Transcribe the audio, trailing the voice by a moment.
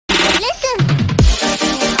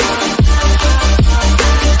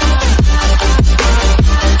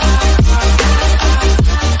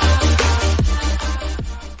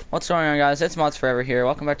What's going on, guys? It's Mods Forever here.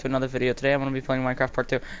 Welcome back to another video. Today I'm going to be playing Minecraft Part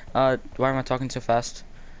 2. Why am I talking so fast?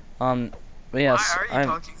 But yes, Why are you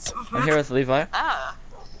talking so fast? I'm here with Levi.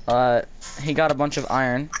 He got a bunch of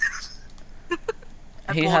iron.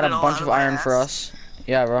 He had a bunch of iron for us.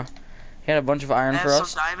 Yeah, bro. He had a bunch of iron for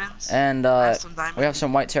us. I have some diamonds. And I have some diamonds. we have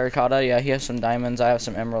some white terracotta. Yeah, he has some diamonds. I have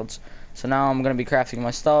some emeralds. So now I'm going to be crafting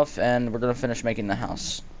my stuff, and we're going to finish making the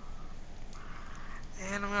house.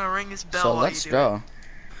 And I'm going to ring this bell So while let's you do go. it.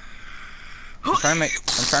 I'm trying to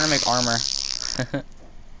make armor. There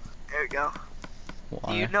we go.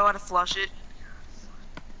 Why? Do you know how to flush it?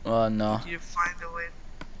 No. Do you find a way?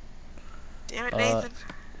 Damn it, Nathan.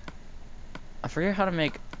 I forget how to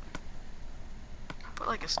make... Put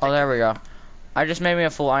like a stick. Oh, there we go. I just made me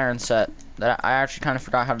a full iron set. That I actually kind of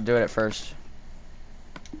forgot how to do it at first.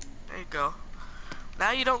 There you go.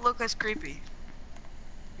 Now you don't look as creepy.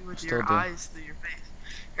 With Still your do. eyes through your face.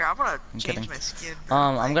 Here, I'm gonna change kidding. my skin.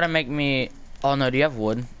 I'm gonna make me... Oh, no, do you have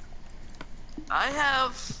wood? I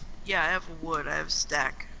have... Yeah, I have wood. I have a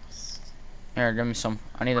stack. Here, give me some.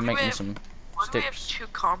 I need to make me some Why do we have sticks. 2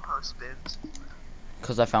 compost bins?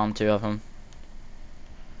 Because I found 2 of them.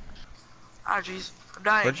 Ah, jeez. I'm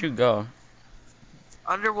dying. Where'd you go?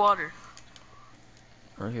 Underwater.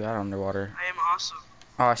 Where are you at underwater? I am awesome.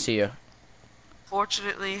 Oh, I see you.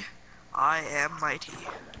 Fortunately, I am mighty.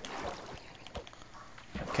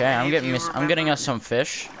 Okay, I'm getting us some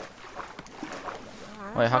fish.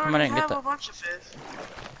 Wait, how come I didn't get that? A bunch of fish.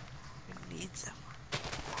 We need them.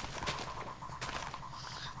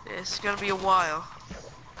 It's gonna be a while.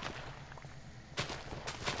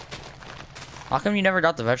 How come you never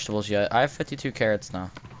got the vegetables yet? I have 52 carrots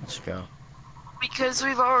now. Let's go. Because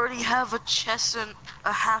we've already have a chest and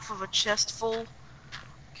a half of a chest full.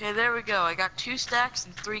 Okay, there we go. I got 2 stacks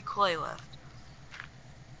and 3 clay left.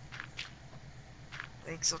 I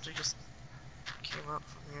think something just came up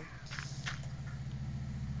from here.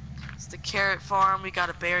 It's the carrot farm. We got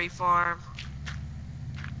a berry farm.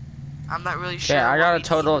 I'm not really sure. Yeah, I got what a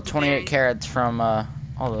total we of need 28 with the carrots from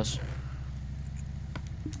all this.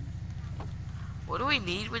 What do we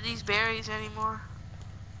need with these berries anymore?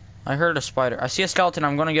 I heard a spider. I see a skeleton.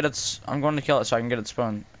 I'm going to kill it so I can get its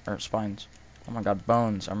spines. Oh my god,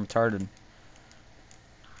 bones. I'm retarded.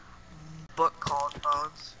 Book called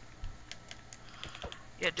bones.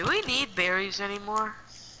 Yeah, do we need berries anymore?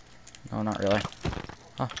 No, not really.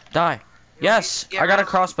 Oh, die. Yes, I got a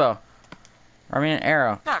crossbow. I mean an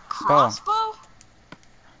arrow. You got a crossbow? I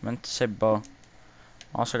meant to say bow.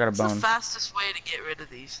 Also got a bone. What's the fastest way to get rid of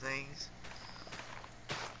these things?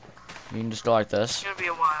 You can just go like this. It's gonna be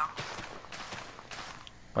a while.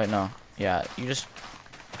 Wait, no. Yeah, you just...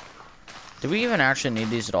 Do we even actually need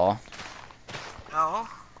these at all? No.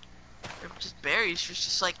 They're just berries. It's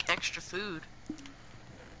just like extra food.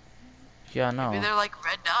 Yeah, no. Maybe they're like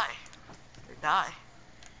red dye. They're dye.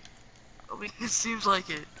 I mean, it seems like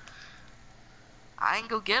it. I can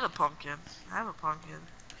go get a pumpkin. I have a pumpkin.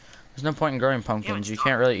 There's no point in growing pumpkins. You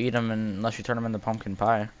can't really eat them unless you turn them into pumpkin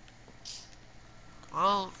pie.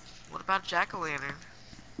 Well, what about jack-o'-lantern?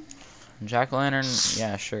 Jack-o'-lantern?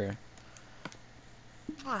 Yeah, sure.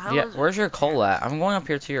 What the hell Yeah, is where's it? your coal at? I'm going up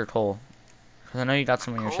here to your coal. Because I know you got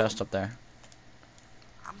some in your chest up there.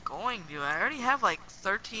 I'm going to. I already have like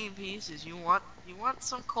 13 pieces. You want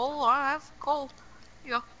some coal? I have coal.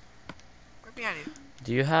 Here you go. Right behind you.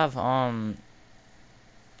 Do you have, Do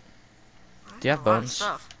you have bones?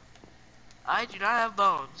 Stuff. I do not have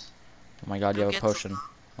bones. Oh my god, you have a potion.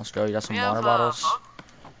 Let's go, you got some We water have, bottles?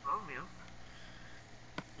 Bone meal.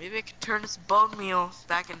 Maybe I can turn this bone meal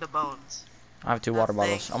back into bones. I have 2 water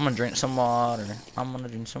bottles. I'm gonna drink some water. I'm gonna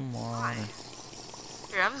drink some water.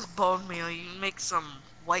 Here, have this bone meal. You can make some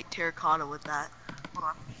white terracotta with that. Hold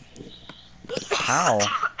on. How?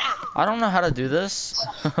 I don't know how to do this.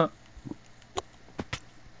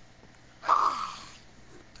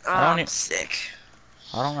 I'm sick.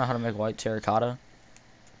 I don't know how to make white terracotta. I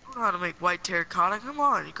don't know how to make white terracotta. Come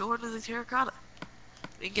on, you go into the terracotta.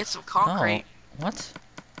 We can get some concrete. No. What?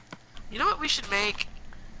 You know what we should make?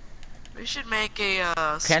 We should make a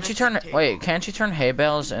Can't you turn table. wait, can't you turn hay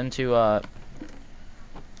bales into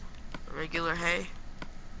Regular hay?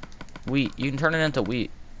 wheat? You can turn it into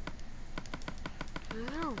wheat. Is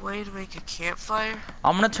there a way to make a campfire?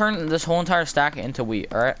 I'm gonna turn this whole entire stack into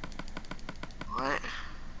wheat, alright? What?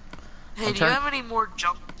 Hey, do you have any more do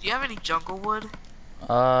you have any jungle wood?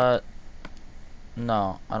 No,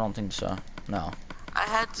 I don't think so. No. I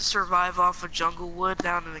had to survive off of jungle wood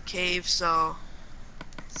down in a cave, so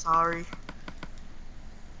sorry.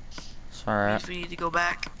 Sorry. Means we need to go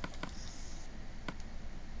back.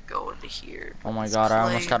 Go into here. Oh my god, I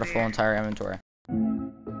almost got a full entire inventory.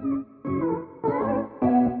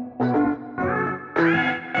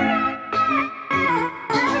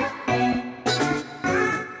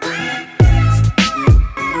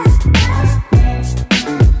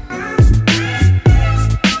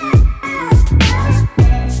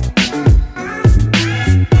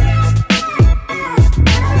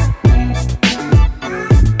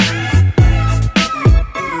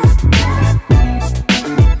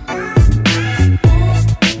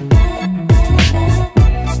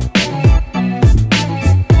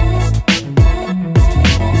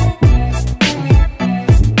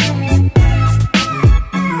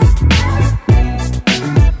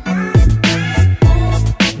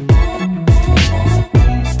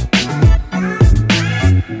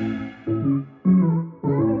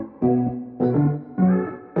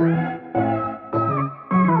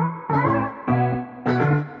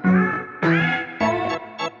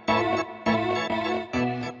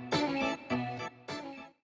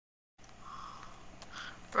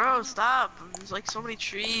 There's like so many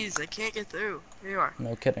trees. I can't get through. Here you are.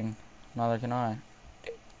 No kidding. Neither can I.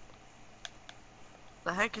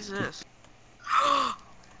 The heck is this?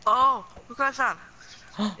 Oh, look what I found.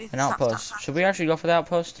 An Stop, stop, outpost. stop. Should we actually go for the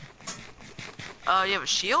outpost? You have a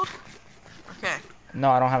shield? Okay.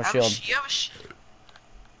 No, I don't have a shield. You have a shield.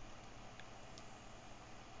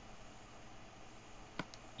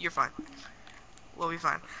 You're fine. We'll be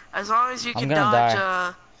fine. As long as you I'm can gonna dodge,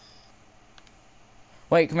 die.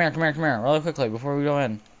 Wait, come here, really quickly, before we go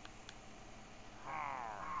in.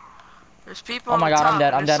 There's people Oh on my the god, top, I'm dead,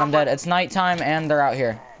 and I'm there's dead, I'm dead. someone- It's nighttime and they're out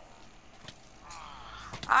here.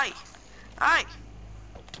 Aye. Aye.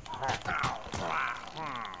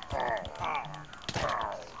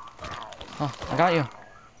 Oh, I got you.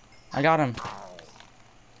 I got him.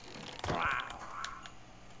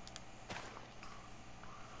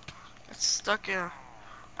 It's stuck in.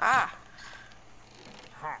 Ah.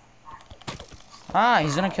 Ah,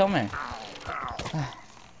 he's gonna kill me.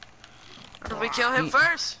 Did we kill him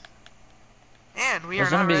first? And we There's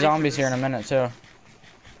are gonna not be ready zombies for here in this. a minute too.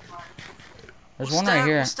 There's one stay, right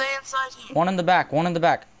here. We'll stay inside here. One in the back, one in the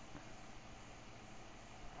back.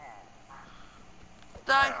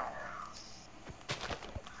 Die.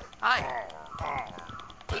 Hi.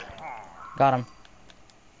 Got him.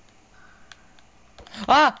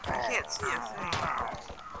 Ah! I can't see a thing.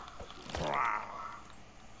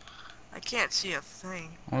 I can't see a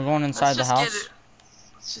thing. We're going inside the Let's just get house. it.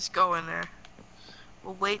 Let's just go in there.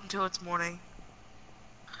 We'll wait until it's morning.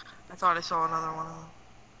 I thought I saw another one of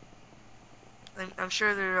them. I'm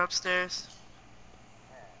sure they're upstairs.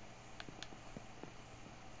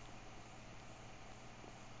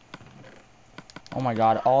 Oh my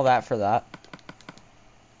god, all that for that.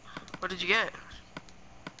 What did you get?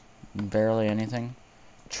 Barely anything.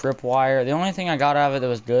 Tripwire. The only thing I got out of it that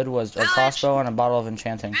was good was a Village! crossbow and a bottle of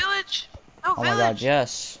enchanting. Village! No, Oh village! my god,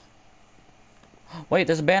 yes. Wait,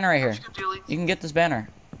 there's a banner right here. You can get this banner.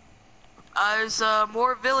 There's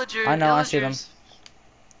more villagers. I know, I see them.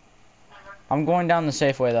 I'm going down the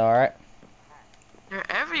safe way though, alright? They're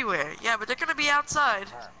everywhere. Yeah, but they're gonna be outside.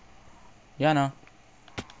 Yeah, I know.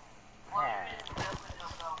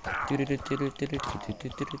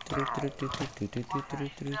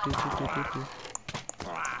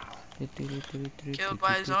 Killed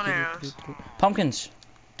by his own arrows. Pumpkins.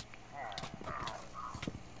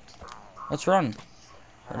 Let's run.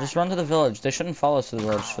 Just run to the village. They shouldn't follow us to the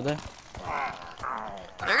village, should they?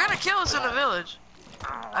 They're gonna kill us in the village.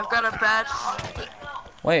 I've got a bad.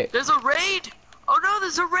 Wait. There's a raid. Oh no,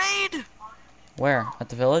 there's a raid. Where? At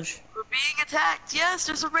the village? We're being attacked. Yes,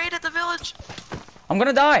 there's a raid at the village. I'm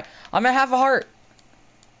gonna die. I'm at half a heart.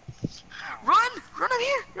 Run! Run in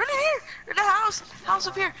here! Run in here! In the house! House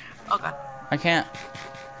up here! Oh god. I can't.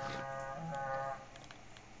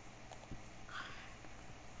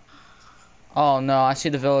 Oh no, I see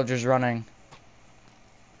the villagers running.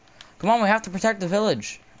 Come on, we have to protect the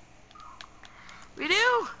village. We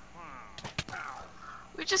do!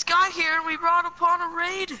 We just got here and we brought upon a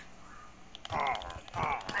raid.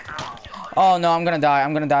 Oh no, I'm gonna die.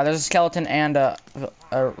 I'm gonna die. There's a skeleton and a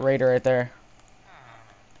raider right there.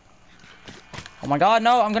 Oh my god,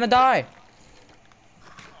 no, I'm gonna die.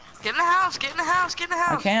 Get in the house! Get in the house! Get in the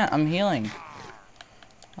house! I can't, I'm healing.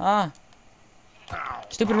 Ah.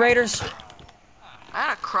 Stupid raiders. I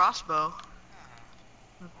had a crossbow.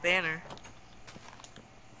 A banner.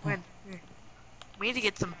 When? Here. We need to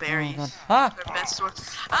get some berries. Oh, ah! Our best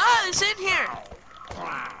source. Ah, it's in here!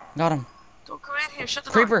 Got him. Don't come in here. Shut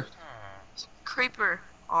the Creeper. door. Creeper.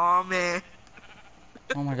 Aw, man.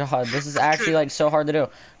 Oh my god, this is actually like so hard to do.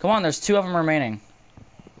 Come on, there's 2 of them remaining.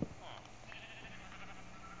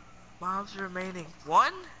 Mobs remaining.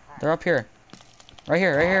 1? They're up here. Right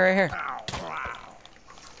here, right here, right here.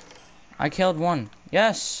 I killed 1.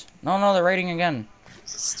 Yes. No, no, they're raiding again.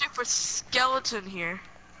 There's a stupid skeleton here.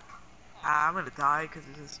 Ah, I'm gonna die because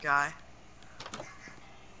of this guy.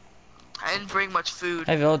 I didn't bring much food.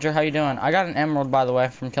 Hey villager, how you doing? I got an emerald, by the way,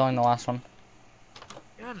 from killing the last one.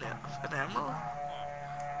 You got an emerald?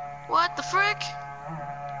 What the frick?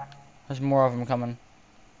 There's more of them coming.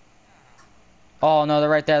 Oh no, they're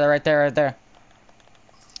right there, they're right there, right there.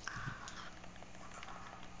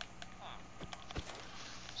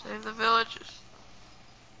 Save the villagers.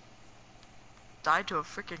 Died to a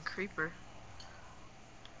freaking creeper.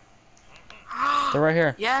 They're right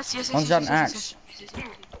here. Yes, yes, yes. One's got an axe.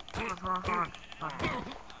 Hold on.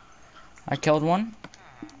 I killed 1.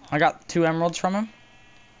 I got 2 emeralds from him.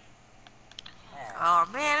 Oh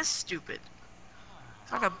man, it's stupid.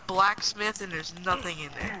 Found a blacksmith and there's nothing in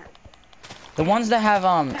there. The ones that have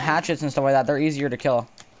hatchets and stuff like that, they're easier to kill.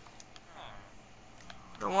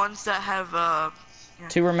 The ones that have Yeah.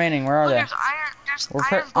 2 remaining. Where are they? There's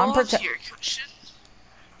iron bullets here.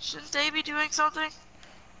 Shouldn't they be doing something?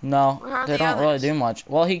 No, Where are they the don't really others? do much.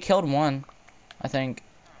 Well, he killed one, I think.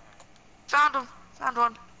 Found him. Found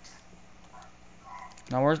one.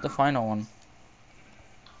 Now, where's the final one?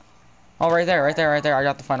 Oh, right there, right there, right there. I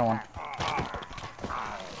got the final one.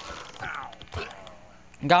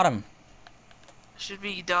 Got him. Should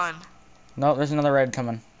be done. No, there's another raid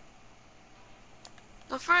coming.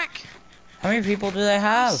 The frick? How many people do they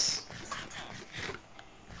have?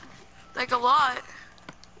 Like a lot.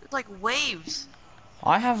 It's like waves.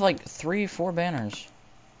 I have like 3, 4 banners.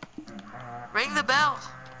 Ring the bell.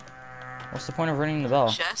 What's the point of ringing the bell?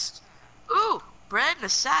 Chest. Ooh, bread and a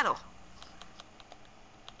saddle.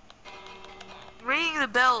 Ringing the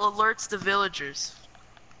bell alerts the villagers.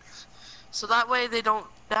 So that way they don't.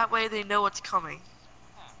 That way they know what's coming.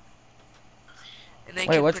 And they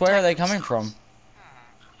Wait, can which way are they protect coming themselves.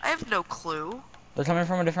 from? I have no clue. They're coming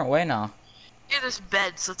from a different way now. Yeah, there's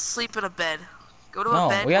beds. Let's sleep in a bed. Go to a No,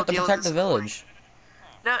 bed. we have to deal with protect the this in morning. village.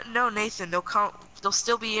 No, Nathan. They'll come. They'll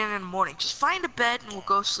still be in the morning. Just find a bed and we'll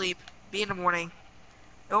go sleep. Be in the morning.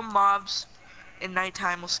 No mobs. In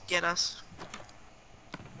nighttime will get us.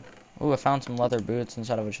 Ooh, I found some leather boots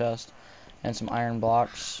inside of a chest. And some iron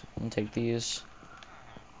blocks. I'm gonna take these.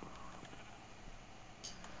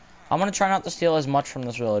 I'm gonna try not to steal as much from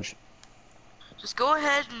this village. Just go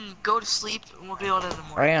ahead and go to sleep and we'll deal with it in the I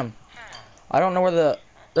morning. am. I don't know where the...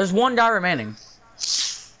 There's one guy remaining.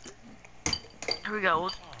 Here we go. We'll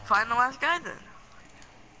find the last guy then.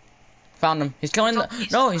 Found him. He's killing the...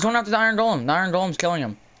 No, he's going after the iron golem. The iron golem's killing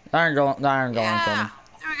him. The iron golem killed Yeah. him.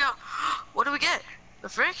 There we go. What do we get? The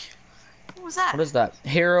frick? What was that? What is that?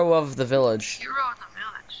 Hero of the village. Hero of the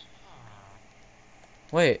village.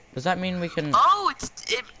 Wait, does that mean we can... Oh,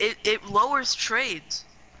 it lowers trades.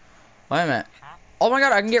 Wait a minute. Oh my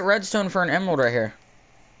god, I can get redstone for an emerald right here.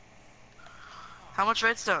 How much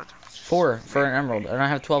redstone? 4 for an emerald, and I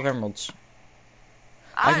have 12 emeralds.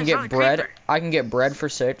 Ah, I can it's get not a bread. creeper. I can get bread for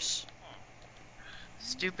 6.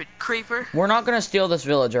 Stupid creeper. We're not gonna steal this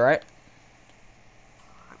village, alright?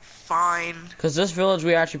 Fine. Because this village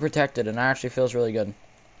we actually protected, and it actually feels really good.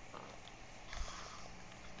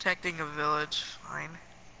 Protecting a village. Fine.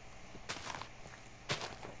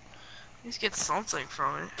 At least get something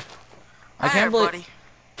from it. I can't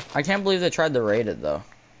believe they tried to raid it though.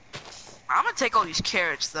 I'm gonna take all these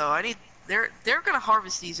carrots though. They're gonna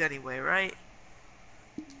harvest these anyway, right?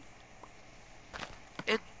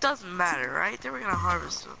 It doesn't matter, right? They were gonna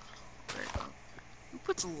harvest them. Right. Who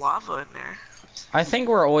puts lava in there? I think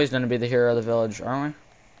we're always gonna be the hero of the village, aren't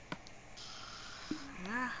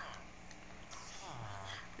Yeah.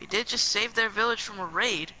 We did just save their village from a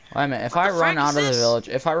raid. we? Wait a minute, if What I the run frick out is of the this?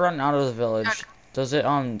 village, does it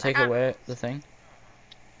take got- away the thing?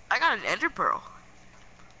 I got an ender pearl.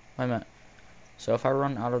 Wait a minute. So if I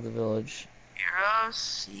run out of the village, Arrows,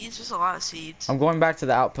 seeds, there's a lot of seeds. I'm going back to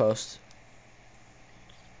the outpost.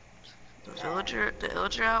 The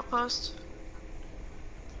villager outpost.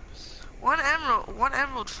 One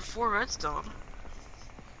emerald for 4 redstone.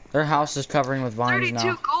 Their house is covering with vines 32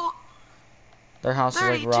 now. gold. Their house is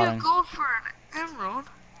like 32 rotting. gold for an emerald.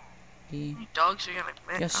 You dogs are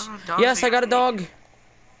gonna. Yes. Dogs Yes, are I got a gonna dog.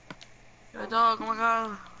 Got a dog. Oh my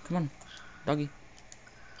god. Come on, doggy.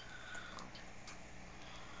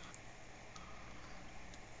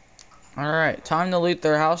 Alright, time to loot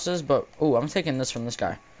their houses, but... Ooh, I'm taking this from this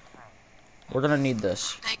guy. We're gonna need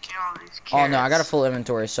this. Taking all these carrots. Oh no, I got a full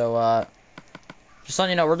inventory, so just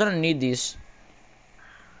letting you know, we're gonna need these.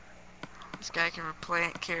 This guy can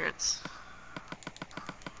replant carrots.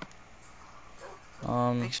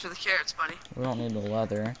 Thanks for the carrots, buddy. We don't need the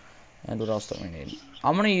leather. And what else do we need?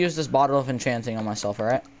 I'm gonna use this bottle of enchanting on myself,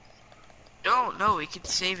 alright? No, we can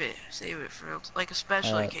save it. Save it for like a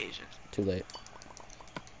special occasion. Too late.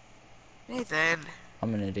 Nathan.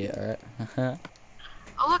 I'm an idiot, alright?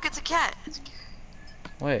 Oh look, it's a cat.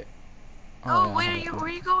 Wait. Oh, yeah, where are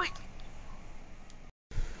you going?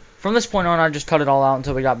 From this point on, I just cut it all out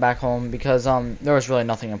until we got back home because there was really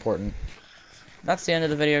nothing important. That's the end of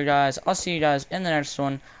the video, guys. I'll see you guys in the next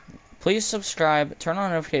one. Please subscribe, turn on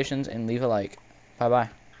notifications, and leave a like. Bye-bye.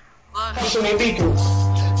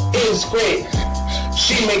 Is great.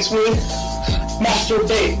 She makes me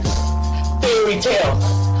masturbate. Fairy tale.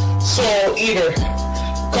 Soul eater.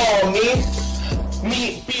 Call me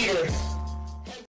meat beater.